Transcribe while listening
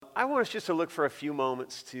I want us just to look for a few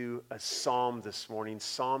moments to a psalm this morning,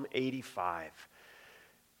 Psalm 85.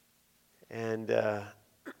 And this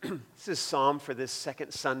is a psalm for this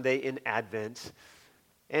second Sunday in Advent.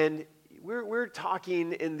 And we're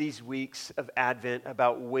talking in these weeks of Advent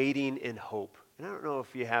about waiting in hope. And I don't know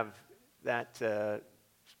if you have that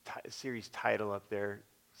series title up there,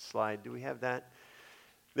 slide. Do we have that?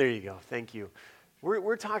 There you go. Thank you.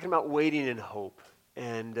 We're talking about waiting in hope.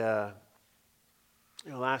 And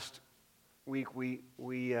last week we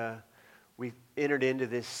entered into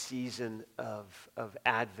this season of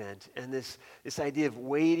Advent and this idea of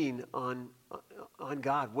waiting on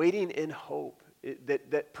God, waiting in hope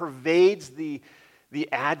that pervades the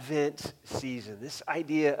Advent season. This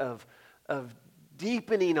idea of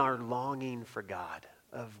deepening our longing for God,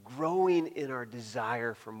 of growing in our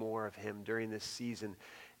desire for more of Him during this season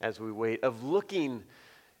as we wait, of looking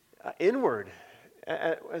inward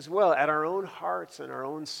as well at our own hearts and our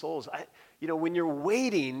own souls. When you're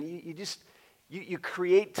waiting, you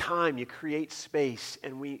create time, you create space,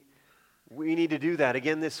 and we need to do that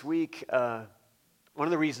again this week. One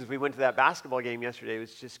of the reasons we went to that basketball game yesterday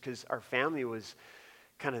was just because our family was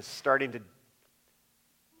kind of starting to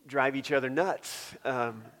drive each other nuts.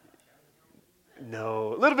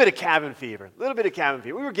 No, a little bit of cabin fever. We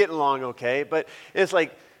were getting along okay, but it's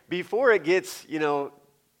like before it gets,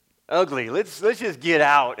 ugly, let's just get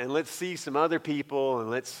out and let's see some other people and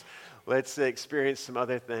let's experience some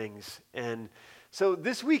other things. And so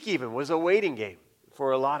this week even was a waiting game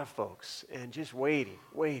for a lot of folks, and just waiting.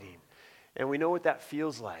 And we know what that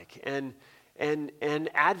feels like. And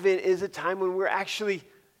Advent is a time when we're actually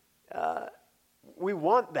we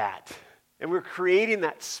want that. And we're creating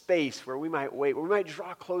that space where we might wait, where we might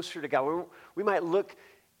draw closer to God, where we might look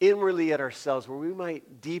inwardly at ourselves, where we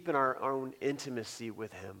might deepen our own intimacy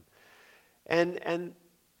with Him. And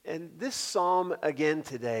this psalm again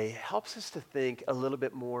today helps us to think a little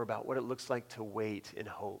bit more about what it looks like to wait in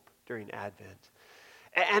hope during Advent.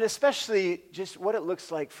 And especially just what it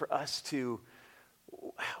looks like for us to,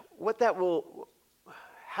 how that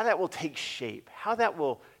will take shape, how that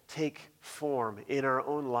will take form in our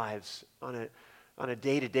own lives on a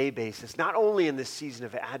day-to-day basis, not only in this season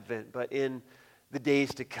of Advent, but in the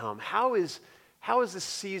days to come. How is the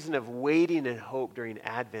season of waiting and hope during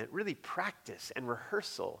Advent really practice and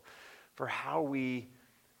rehearsal for how we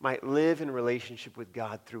might live in relationship with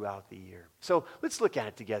God throughout the year? So let's look at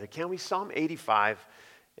it together, can we? Psalm 85,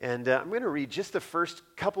 and I'm going to read just the first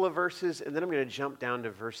couple of verses, and then I'm going to jump down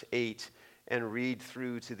to verse 8 and read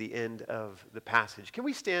through to the end of the passage. Can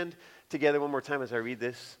we stand together one more time as I read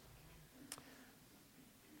this?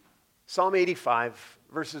 Psalm 85,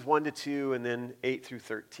 verses 1 to 2, and then 8 through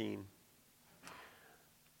 13.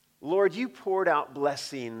 Lord, you poured out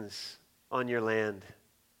blessings on your land.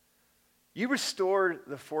 You restored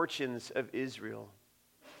the fortunes of Israel.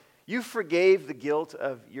 You forgave the guilt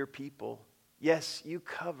of your people. Yes, you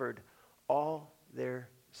covered all their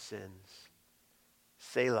sins.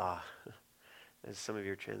 Selah, as some of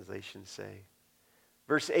your translations say.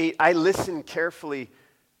 Verse 8, I listen carefully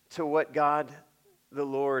to what God the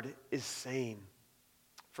Lord is saying,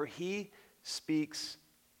 for He speaks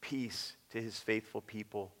peace to His faithful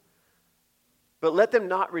people. But let them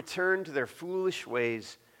not return to their foolish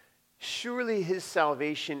ways. Surely His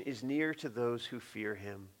salvation is near to those who fear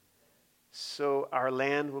Him. So our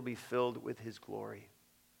land will be filled with His glory.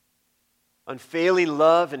 Unfailing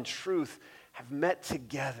love and truth have met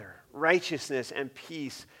together. Righteousness and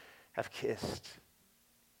peace have kissed.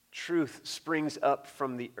 Truth springs up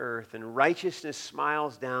from the earth, and righteousness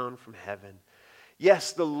smiles down from heaven.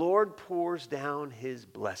 Yes, the Lord pours down His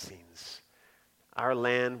blessings. Our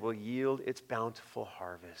land will yield its bountiful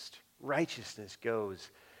harvest. Righteousness goes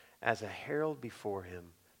as a herald before Him,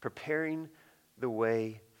 preparing the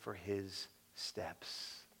way for His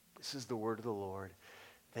steps. This is the word of the Lord.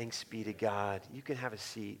 Thanks be to God. You can have a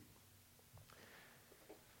seat.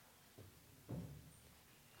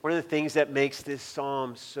 One of the things that makes this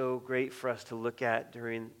psalm so great for us to look at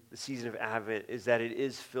during the season of Advent is that it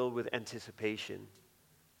is filled with anticipation.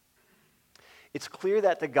 It's clear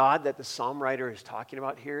that the God that the psalm writer is talking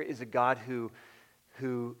about here is a God who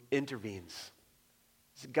intervenes.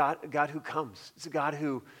 It's a God who comes. It's a God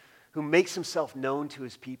who makes Himself known to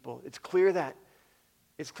His people. It's clear that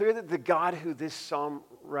the God who this psalm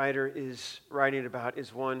writer is writing about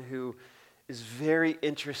is one who is very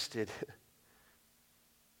interested,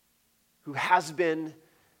 who has been,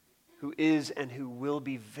 who is, and who will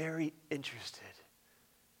be very interested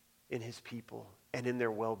in His people and in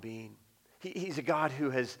their well-being. He's a God who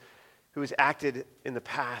has who has acted in the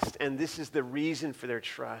past, and this is the reason for their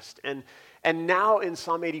trust. And now in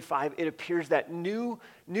Psalm 85, it appears that new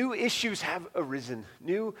issues have arisen.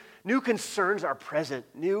 New concerns are present.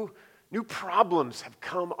 New problems have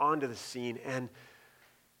come onto the scene. And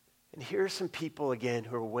here are some people, again,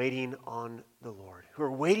 who are waiting on the Lord, who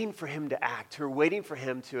are waiting for him to act, who are waiting for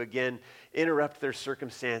him to, again, interrupt their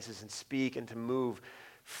circumstances and speak and to move.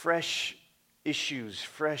 Fresh issues,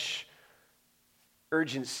 fresh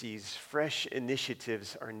urgencies, fresh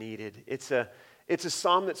initiatives are needed. It's a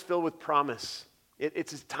psalm that's filled with promise.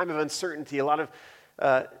 It's a time of uncertainty. A lot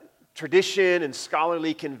of tradition and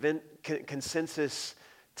scholarly consensus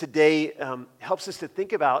today helps us to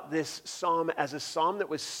think about this psalm as a psalm that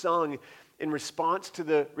was sung in response to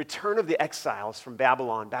the return of the exiles from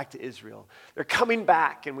Babylon back to Israel. They're coming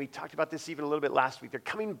back, and we talked about this even a little bit last week. They're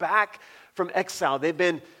coming back from exile. They've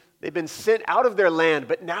been sent out of their land,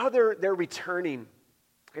 but now they're returning.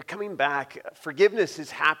 They're coming back. Forgiveness has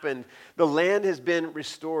happened. The land has been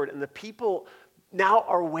restored, and the people now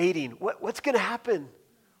are waiting. What's going to happen?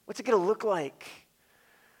 What's it going to look like?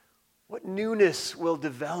 What newness will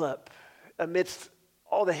develop amidst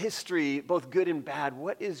all the history, both good and bad?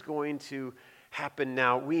 What is going to happen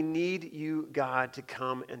now? We need you, God, to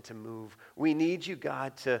come and to move. We need you,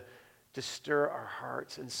 God, to stir our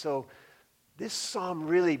hearts. And so this psalm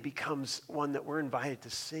really becomes one that we're invited to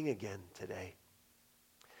sing again today.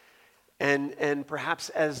 And perhaps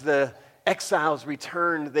as the exiles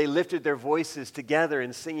returned, they lifted their voices together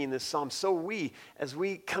in singing this psalm. So as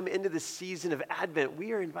we come into the season of Advent,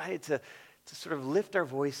 we are invited to sort of lift our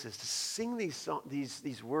voices, to sing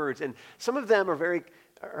these words. And some of them are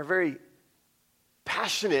very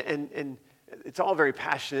passionate, and it's all very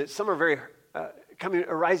passionate. Some are very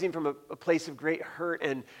arising from a place of great hurt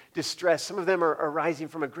and distress. Some of them are arising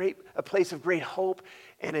from a place of great hope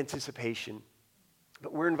and anticipation.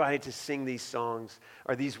 But we're invited to sing these songs,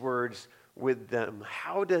 or these words, with them.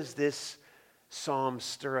 How does this psalm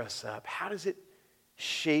stir us up? How does it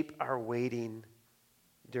shape our waiting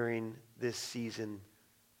during this season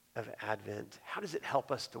of Advent? How does it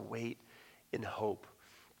help us to wait in hope?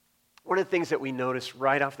 One of the things that we notice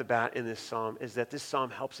right off the bat in this psalm is that this psalm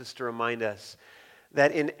helps us to remind us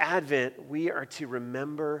that in Advent, we are to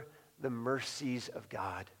remember the mercies of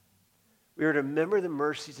God. We are to remember the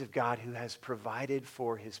mercies of God who has provided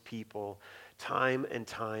for his people time and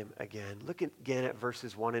time again. Look again at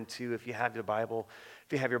verses 1 and 2 if you have your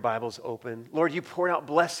Bibles open. Lord, you poured out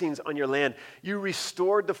blessings on your land. You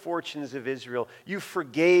restored the fortunes of Israel. You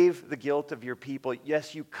forgave the guilt of your people.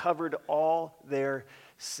 Yes, you covered all their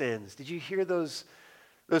sins. Did you hear those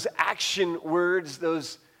action words,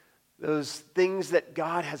 those things that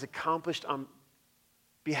God has accomplished on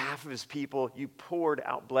behalf of his people? You poured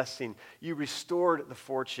out blessing. You restored the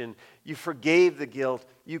fortune. You forgave the guilt.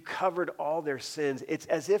 You covered all their sins. It's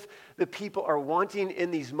as if the people are wanting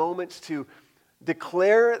in these moments to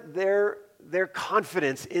declare their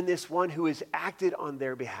confidence in this one who has acted on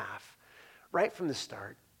their behalf right from the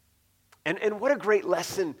start. And what a great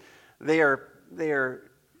lesson they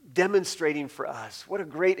are demonstrating for us. What a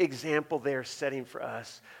great example they are setting for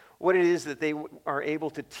us. What it is that they are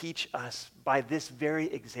able to teach us by this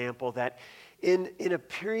very example, that in a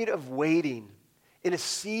period of waiting, in a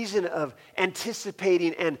season of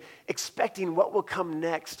anticipating and expecting what will come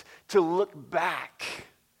next, to look back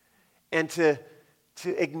and to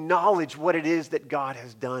acknowledge what it is that God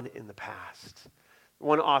has done in the past.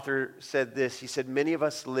 One author said this. He said, many of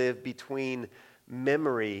us live between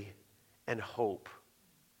memory and hope.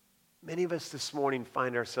 Many of us this morning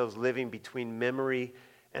find ourselves living between memory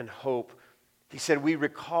and hope. He said, we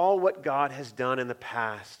recall what God has done in the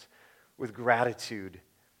past with gratitude,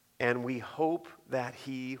 and we hope that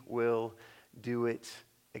he will do it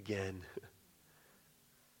again.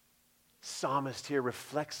 Psalmist here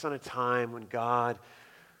reflects on a time when God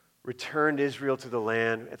returned Israel to the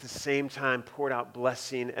land, at the same time poured out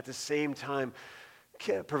blessing, at the same time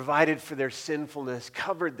provided for their sinfulness,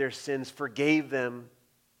 covered their sins, forgave them.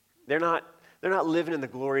 They're not living in the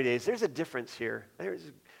glory days. There's a difference here. There's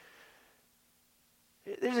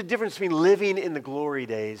a difference between living in the glory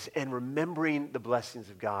days and remembering the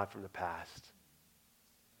blessings of God from the past.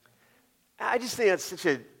 I just think that's such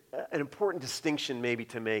an important distinction maybe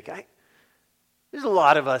to make. There's a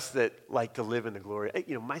lot of us that like to live in the glory,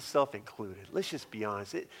 myself included. Let's just be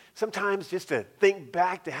honest. Sometimes just to think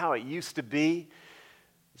back to how it used to be,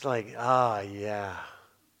 it's like, yeah.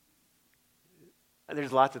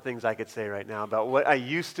 There's lots of things I could say right now about what I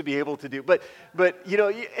used to be able to do. But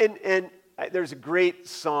there's a great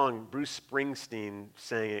song, Bruce Springsteen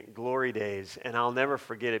sang it, Glory Days, and I'll never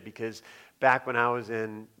forget it because back when I was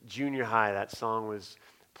in junior high, that song was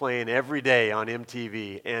playing every day on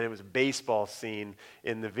MTV, and it was a baseball scene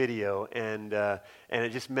in the video, and it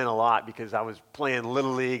just meant a lot because I was playing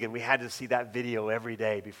Little League, and we had to see that video every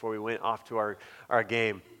day before we went off to our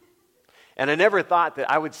game. And I never thought that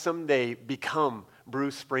I would someday become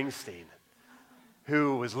Bruce Springsteen,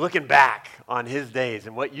 who was looking back on his days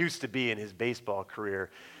and what used to be in his baseball career,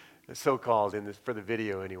 so-called for the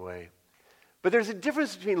video anyway. But there's a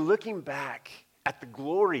difference between looking back at the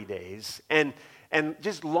glory days and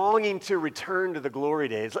just longing to return to the glory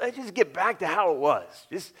days. Let's just get back to how it was.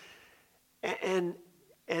 And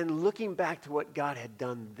looking back to what God had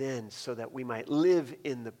done then so that we might live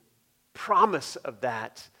in the promise of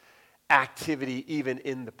that activity even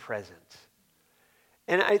in the present.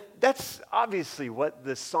 And that's obviously what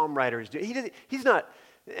the psalm writer is doing. He's not,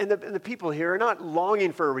 and the people here are not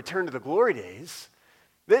longing for a return to the glory days.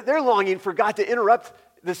 They're longing for God to interrupt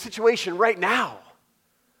the situation right now.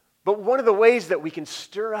 But one of the ways that we can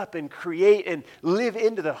stir up and create and live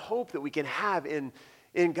into the hope that we can have in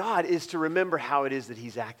God is to remember how it is that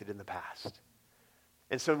he's acted in the past.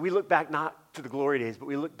 And so we look back not to the glory days, but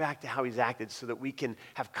we look back to how he's acted so that we can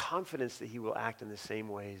have confidence that he will act in the same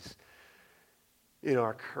ways in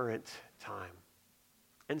our current time.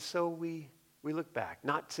 And so we look back,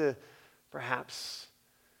 not to perhaps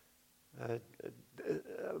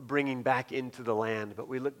bringing back into the land, but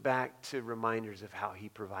we look back to reminders of how he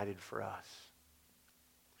provided for us.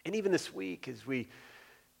 And even this week, as we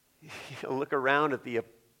look around at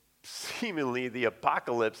seemingly the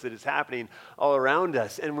apocalypse that is happening all around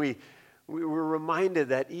us, and we were reminded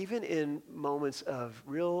that even in moments of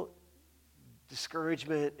real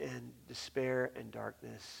discouragement and despair and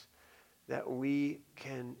darkness, that we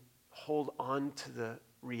can hold on to the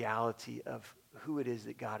reality of who it is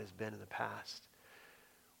that God has been in the past,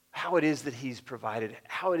 how it is that he's provided,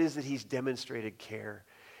 how it is that he's demonstrated care.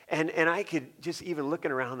 And I could just, even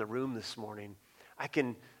looking around the room this morning, I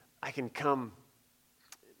can come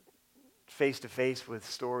face to face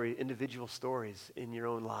with individual stories in your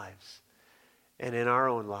own lives and in our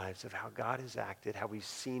own lives of how God has acted, how we've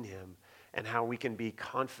seen him, and how we can be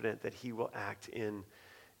confident that he will act in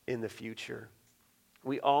the future.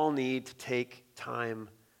 We all need to take time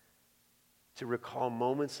to recall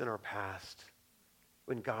moments in our past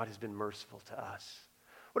when God has been merciful to us.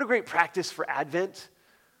 What a great practice for Advent.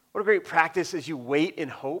 What a great practice as you wait in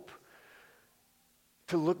hope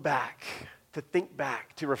to look back, to think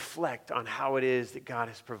back, to reflect on how it is that God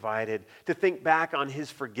has provided, to think back on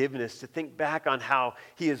his forgiveness, to think back on how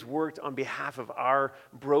he has worked on behalf of our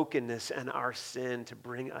brokenness and our sin to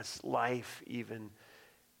bring us life even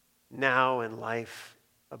now and life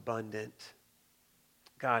abundant.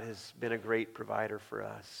 God has been a great provider for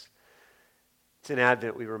us. It's in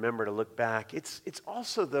Advent we remember to look back. It's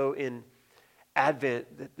also, though, in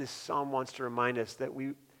Advent that this psalm wants to remind us that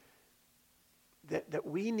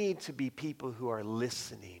we need to be people who are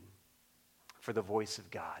listening for the voice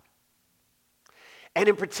of God. And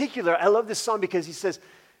in particular, I love this psalm because he says,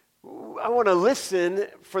 I want to listen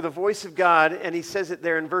for the voice of God. And he says it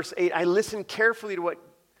there in verse 8, I listen carefully to what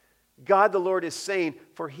God the Lord is saying,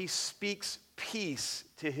 for he speaks peace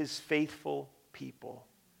to his faithful people.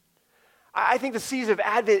 I think the season of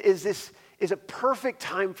Advent is a perfect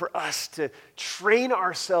time for us to train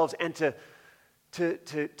ourselves and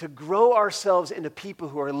to grow ourselves into people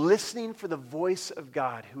who are listening for the voice of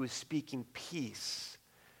God, who is speaking peace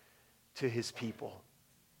to his people.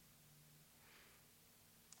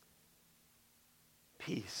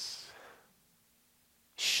 Peace.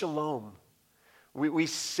 Shalom. We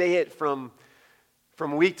say it from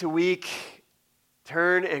week to week.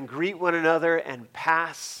 Turn and greet one another and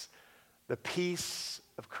pass the peace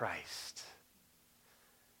of Christ.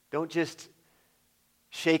 Don't just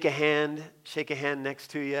shake a hand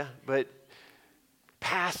next to you, but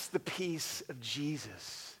pass the peace of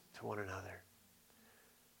Jesus to one another.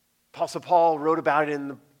 Apostle Paul wrote about it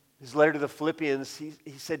in his letter to the Philippians. He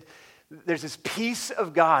said, there's this peace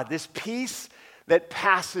of God, this peace that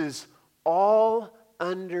passes all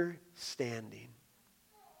understanding.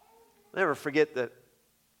 I'll never forget the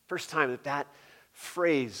first time that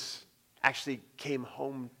phrase actually came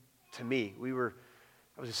home to me.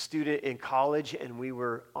 I was a student in college, and we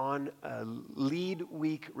were on a lead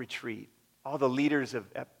week retreat. All the leaders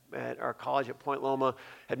at our college at Point Loma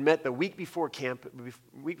had met the week before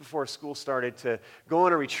school started to go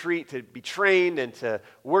on a retreat to be trained and to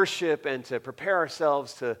worship and to prepare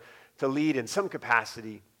ourselves to lead in some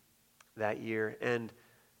capacity that year. And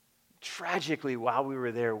tragically, while we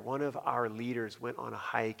were there, one of our leaders went on a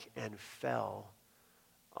hike and fell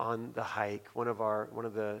on the hike. One of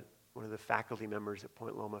the faculty members at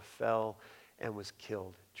Point Loma fell and was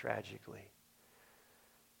killed tragically.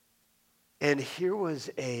 And here was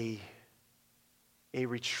a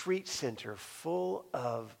retreat center full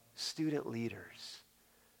of student leaders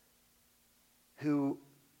who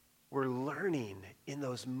were learning in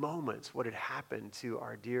those moments what had happened to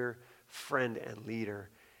our dear friend and leader.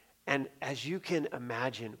 And as you can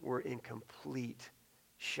imagine, we're in complete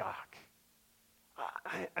shock.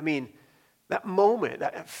 I mean, that moment,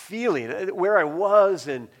 that feeling, where I was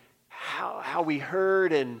and how we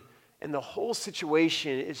heard and the whole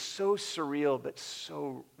situation is so surreal but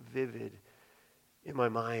so vivid in my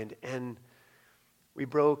mind. And we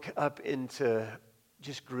broke up into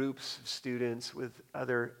just groups of students with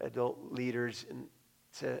other adult leaders and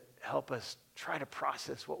to help us try to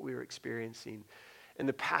process what we were experiencing. And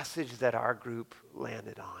the passage that our group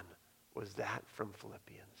landed on was that from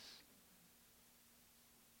Philippians.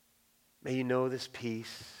 May you know this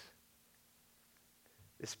peace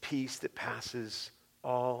that passes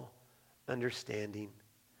all understanding,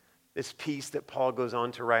 this peace that Paul goes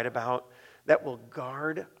on to write about, that will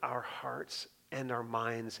guard our hearts and our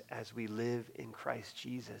minds as we live in Christ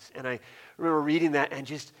Jesus. And I remember reading that and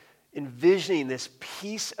just envisioning this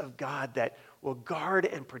peace of God that will guard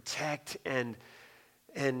and protect and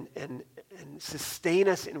sustain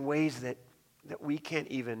us in ways that we can't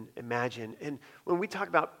even imagine. And when we talk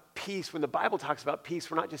about peace, when the Bible talks about peace,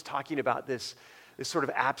 we're not just talking about this sort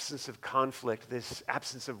of absence of conflict, this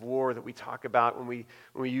absence of war that we talk about when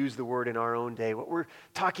we use the word in our own day. What we're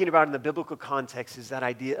talking about in the biblical context is that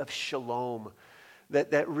idea of shalom,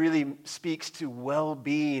 that really speaks to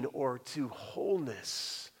well-being or to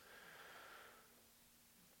wholeness.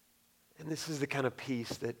 And this is the kind of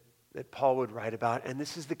peace that Paul would write about, and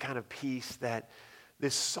this is the kind of peace that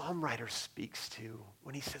this psalm writer speaks to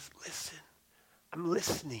when he says, listen, I'm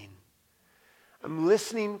listening. I'm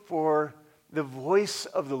listening for the voice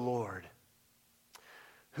of the Lord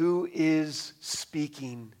who is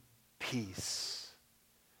speaking peace.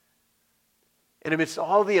 And amidst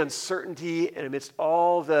all the uncertainty and amidst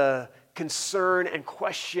all the concern and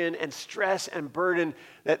question and stress and burden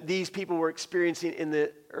that these people were experiencing in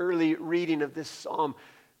the early reading of this psalm,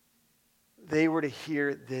 they were to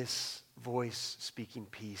hear this voice speaking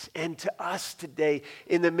peace. And to us today,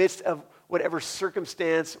 in the midst of whatever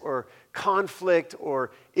circumstance or conflict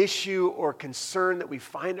or issue or concern that we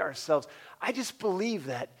find ourselves, I just believe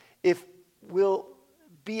that if we'll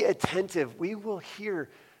be attentive, we will hear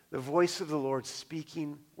the voice of the Lord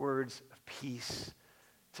speaking words of peace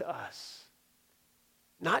to us.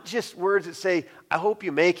 Not just words that say, I hope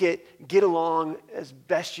you make it, get along as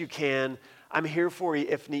best you can, I'm here for you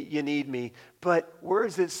if you need me, but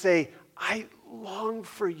words that say, I long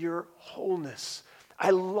for your wholeness.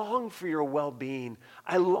 I long for your well-being.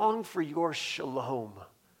 I long for your shalom.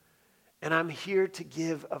 And I'm here to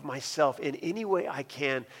give of myself in any way I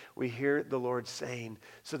can, we hear the Lord saying,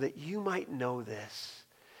 so that you might know this.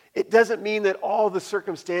 It doesn't mean that all the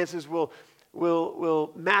circumstances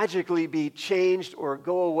will magically be changed or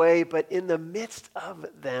go away, but in the midst of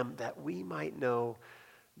them, that we might know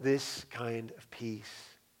this kind of peace,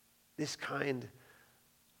 this kind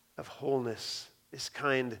of wholeness, this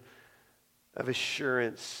kind of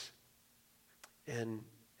assurance and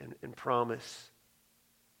promise.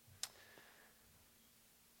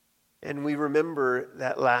 And we remember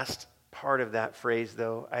that last part of that phrase,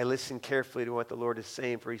 though. I listen carefully to what the Lord is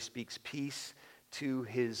saying, for he speaks peace to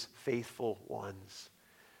his faithful ones.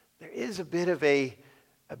 There is a bit of a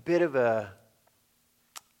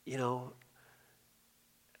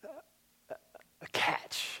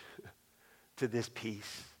catch to this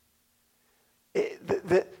peace.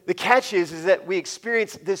 The catch is that we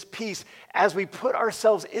experience this peace as we put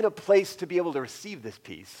ourselves in a place to be able to receive this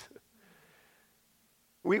peace.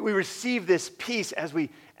 We receive this peace as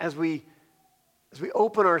we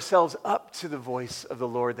open ourselves up to the voice of the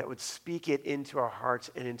Lord that would speak it into our hearts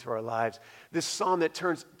and into our lives. This psalm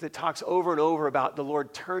that talks over and over about the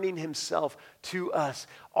Lord turning himself to us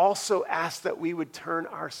also asks that we would turn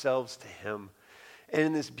ourselves to him. And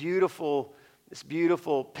in this beautiful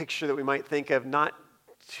picture that we might think of, not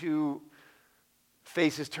two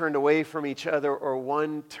faces turned away from each other or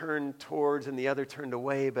one turned towards and the other turned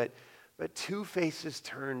away, but two faces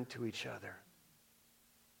turned to each other.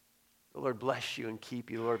 The Lord bless you and keep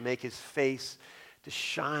you. The Lord make his face to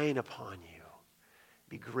shine upon you,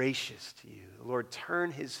 be gracious to you. The Lord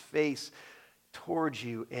turn his face towards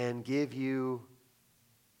you and give you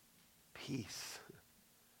peace.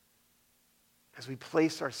 As we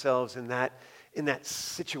place ourselves in that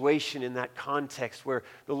situation, in that context where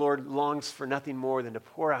the Lord longs for nothing more than to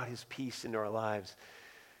pour out his peace into our lives,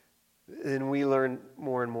 then we learn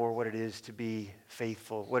more and more what it is to be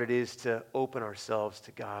faithful, what it is to open ourselves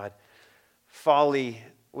to God. Folly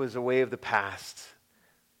was a way of the past.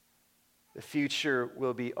 The future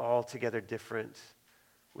will be altogether different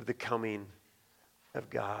with the coming of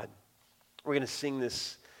God. We're going to sing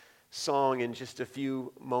this song in just a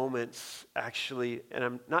few moments, actually, and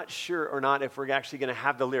I'm not sure or not if we're actually going to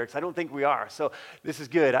have the lyrics. I don't think we are, so this is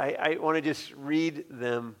good. I want to just read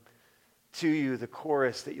them to you, the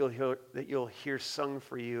chorus that you'll hear sung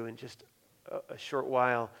for you in just a short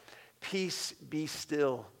while. Peace, be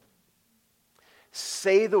still.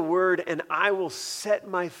 Say the word, and I will set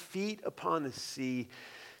my feet upon the sea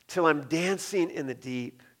till I'm dancing in the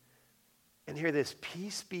deep. And hear this,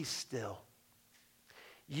 peace, be still.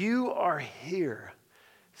 You are here,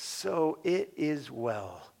 so it is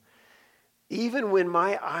well. Even when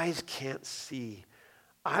my eyes can't see,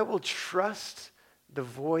 I will trust the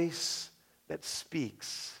voice that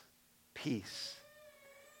speaks peace,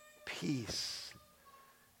 peace,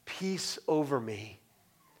 peace over me,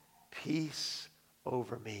 peace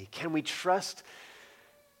over me. Can we trust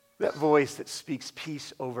that voice that speaks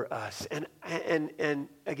peace over us? And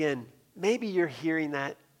again, maybe you're hearing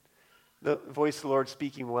that, the voice of the Lord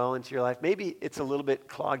speaking well into your life. Maybe it's a little bit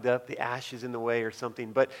clogged up, the ash is in the way or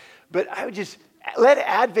something, but I would just, let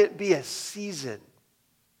Advent be a season.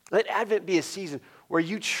 Let Advent be a season where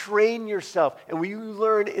you train yourself and where you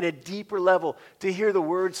learn in a deeper level to hear the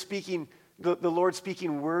Lord speaking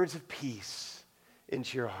words of peace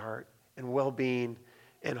into your heart and well-being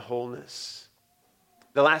and wholeness.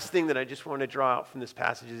 The last thing that I just want to draw out from this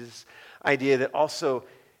passage is this idea that also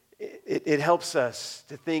it helps us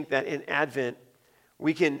to think that in Advent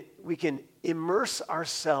we can immerse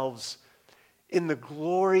ourselves in the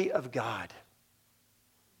glory of God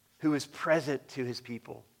who is present to his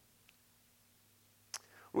people.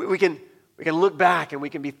 We can look back and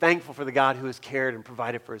we can be thankful for the God who has cared and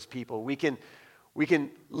provided for his people. We can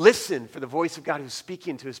listen for the voice of God who's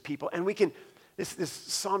speaking to his people. And this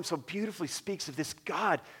psalm so beautifully speaks of this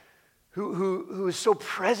God who is so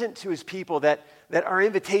present to his people that our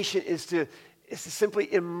invitation is to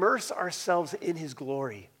simply immerse ourselves in his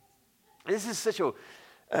glory. And this is such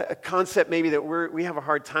a concept maybe that we have a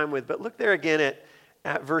hard time with. But look there again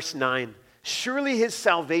at verse 9. Surely his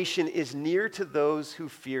salvation is near to those who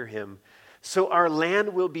fear him. So our land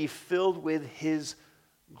will be filled with his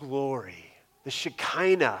glory. The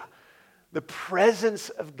Shekinah, the presence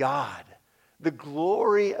of God, the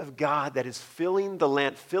glory of God that is filling the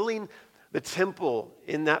land, filling the temple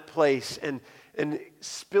in that place and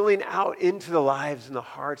spilling out into the lives and the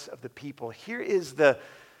hearts of the people. Here is the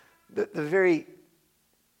very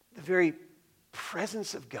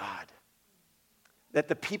presence of God that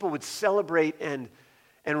the people would celebrate and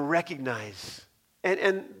recognize.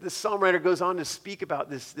 And the psalm writer goes on to speak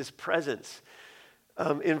about this presence.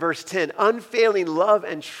 In verse 10, unfailing love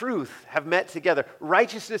and truth have met together.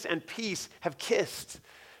 Righteousness and peace have kissed.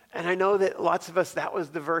 And I know that lots of us, that was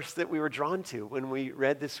the verse that we were drawn to when we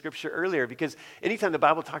read this scripture earlier, because anytime the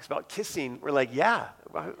Bible talks about kissing, we're like, yeah,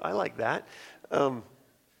 I like that. But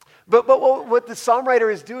what the psalm writer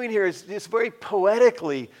is doing here is just very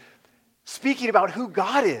poetically speaking about who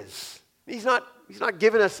God is. He's not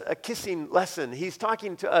giving us a kissing lesson. He's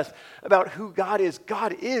talking to us about who God is.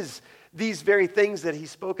 God is these very things that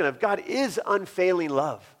he's spoken of. God is unfailing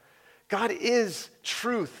love. God is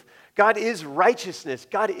truth. God is righteousness.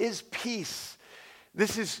 God is peace.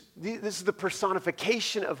 This is the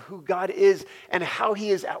personification of who God is and how he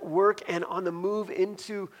is at work and on the move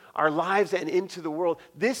into our lives and into the world.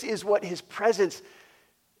 This is what his presence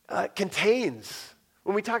contains.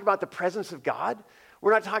 When we talk about the presence of God,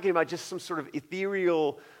 we're not talking about just some sort of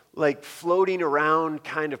ethereal, like floating around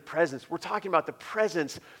kind of presence. We're talking about the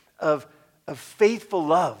presence of faithful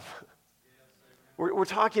love. We're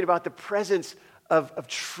talking about the presence of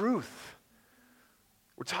truth.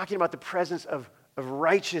 We're talking about the presence of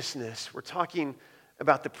righteousness. We're talking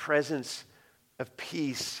about the presence of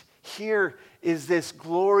peace. Here is this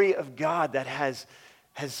glory of God that has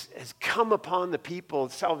come upon the people.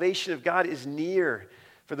 Salvation of God is near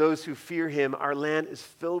for those who fear him. Our land is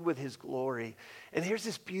filled with his glory. And here's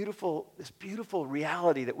this beautiful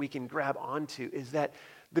reality that we can grab onto, is that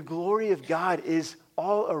the glory of God is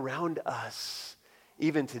all around us,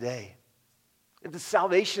 even today. The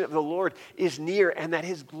salvation of the Lord is near, and that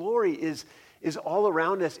his glory is all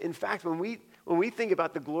around us. In fact, when we think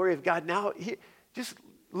about the glory of God now, just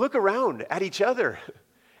look around at each other.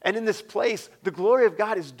 And in this place, the glory of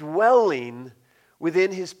God is dwelling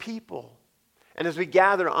within his people. And as we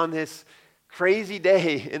gather on this crazy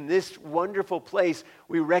day in this wonderful place,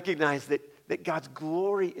 we recognize that God's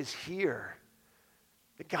glory is here,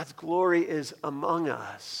 that God's glory is among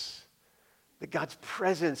us, that God's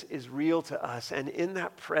presence is real to us. And in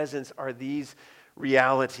that presence are these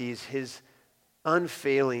realities, his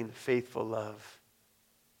unfailing, faithful love,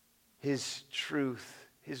 his truth,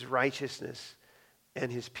 his righteousness,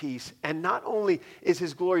 and his peace. And not only is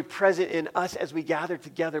his glory present in us as we gather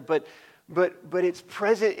together, but it's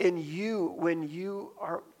present in you when you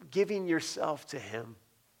are giving yourself to him.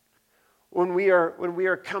 When we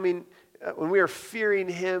are coming, when we are fearing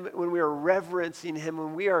him, when we are reverencing him,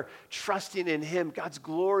 when we are trusting in him, God's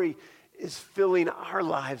glory is filling our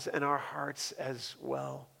lives and our hearts as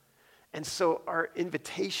well. And so our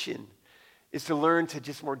invitation is to learn to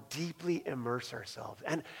just more deeply immerse ourselves.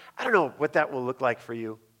 And I don't know what that will look like for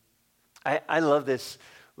you. I love this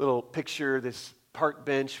little picture, this park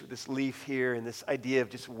bench with this leaf here and this idea of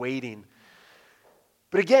just waiting.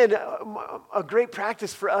 But again, a great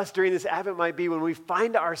practice for us during this Advent might be when we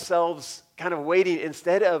find ourselves kind of waiting,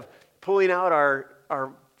 instead of pulling out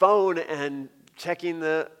our phone and checking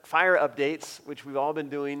the fire updates, which we've all been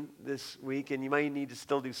doing this week, and you might need to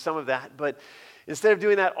still do some of that. But instead of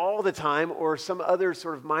doing that all the time or some other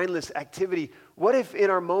sort of mindless activity, what if in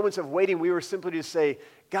our moments of waiting we were simply to say,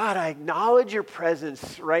 God, I acknowledge your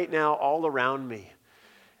presence right now all around me.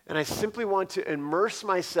 And I simply want to immerse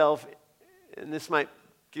myself, and this might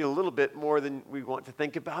get a little bit more than we want to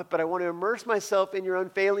think about, but I want to immerse myself in your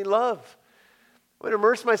unfailing love. I want to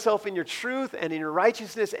immerse myself in your truth and in your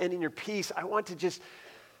righteousness and in your peace. I want to just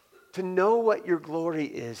to know what your glory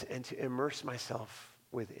is and to immerse myself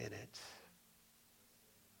within it.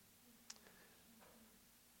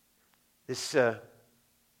 This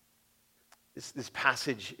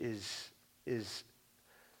passage is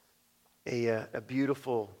a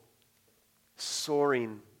beautiful,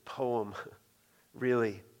 soaring poem,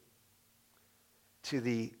 really, to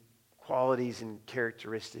the qualities and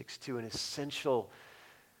characteristics, to an essential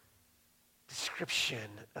description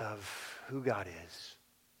of who God is.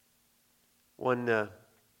 One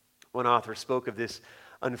author spoke of this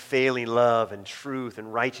unfailing love and truth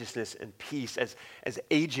and righteousness and peace as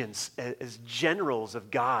agents, as generals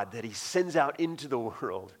of God that he sends out into the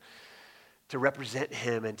world to represent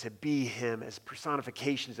him and to be him, as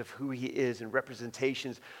personifications of who he is and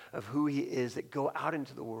representations of who he is that go out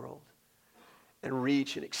into the world and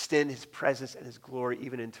reach and extend his presence and his glory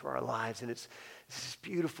even into our lives. And it's this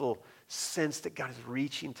beautiful sense that God is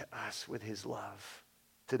reaching to us with his love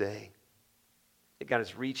today. That God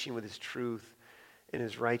is reaching with his truth and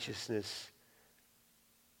his righteousness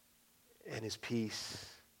and his peace.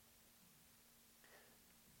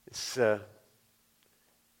 This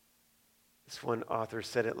one author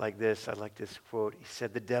said it like this. I like this quote. He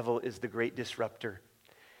said, "The devil is the great disruptor.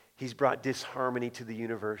 He's brought disharmony to the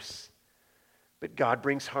universe. But God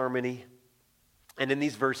brings harmony." And in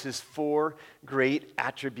these verses, 4 great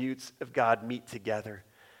attributes of God meet together: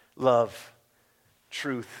 love,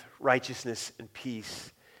 truth, righteousness, and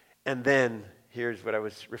peace. And then, here's what I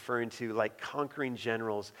was referring to, like conquering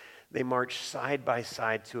generals, they march side by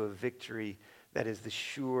side to a victory that is the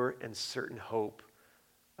sure and certain hope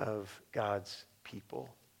of God's people.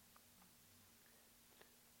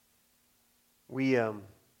 We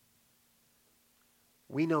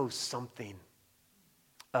know something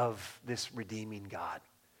of this redeeming God.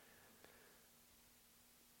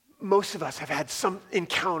 Most of us have had some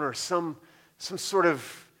encounter, some sort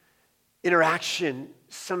of interaction,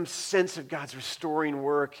 some sense of God's restoring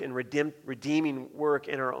work and redeeming work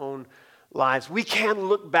in our own lives. We can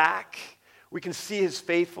look back. We can see his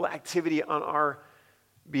faithful activity on our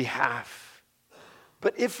behalf.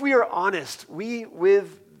 But if we are honest, we,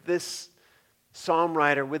 with this psalm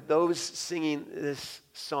writer, with those singing this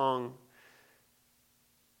song,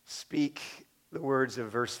 speak the words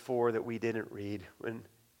of verse 4 that we didn't read when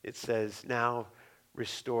it says, "Now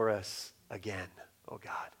restore us again, O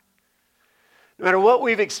God." No matter what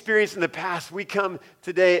we've experienced in the past, we come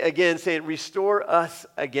today again saying, "Restore us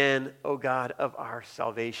again, O God of our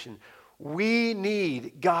salvation." We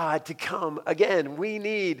need God to come again. We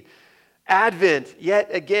need Advent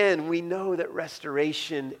yet again. We know that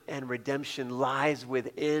restoration and redemption lies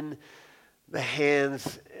within the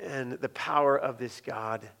hands and the power of this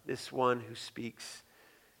God, this one who speaks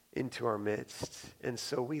into our midst. And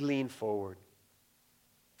so we lean forward.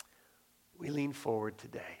 We lean forward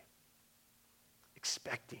today,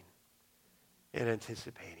 expecting and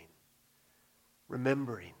anticipating,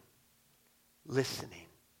 remembering, listening,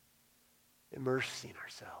 immersing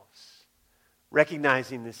ourselves,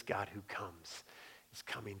 recognizing this God who comes is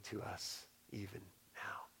coming to us even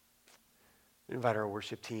now. I invite our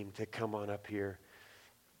worship team to come on up here.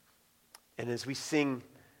 And as we sing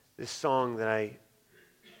this song that I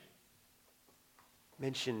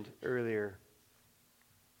mentioned earlier,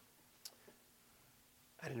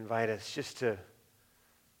 I'd invite us just to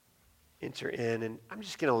enter in. And I'm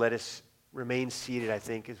just going to let us remain seated, I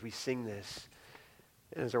think, as we sing this.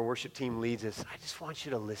 And as our worship team leads us, I just want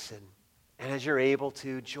you to listen. And as you're able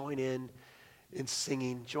to, join in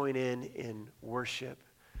singing, join in worship.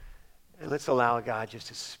 And let's allow God just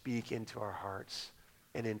to speak into our hearts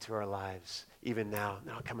and into our lives, even now.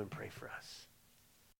 Now come and pray for us.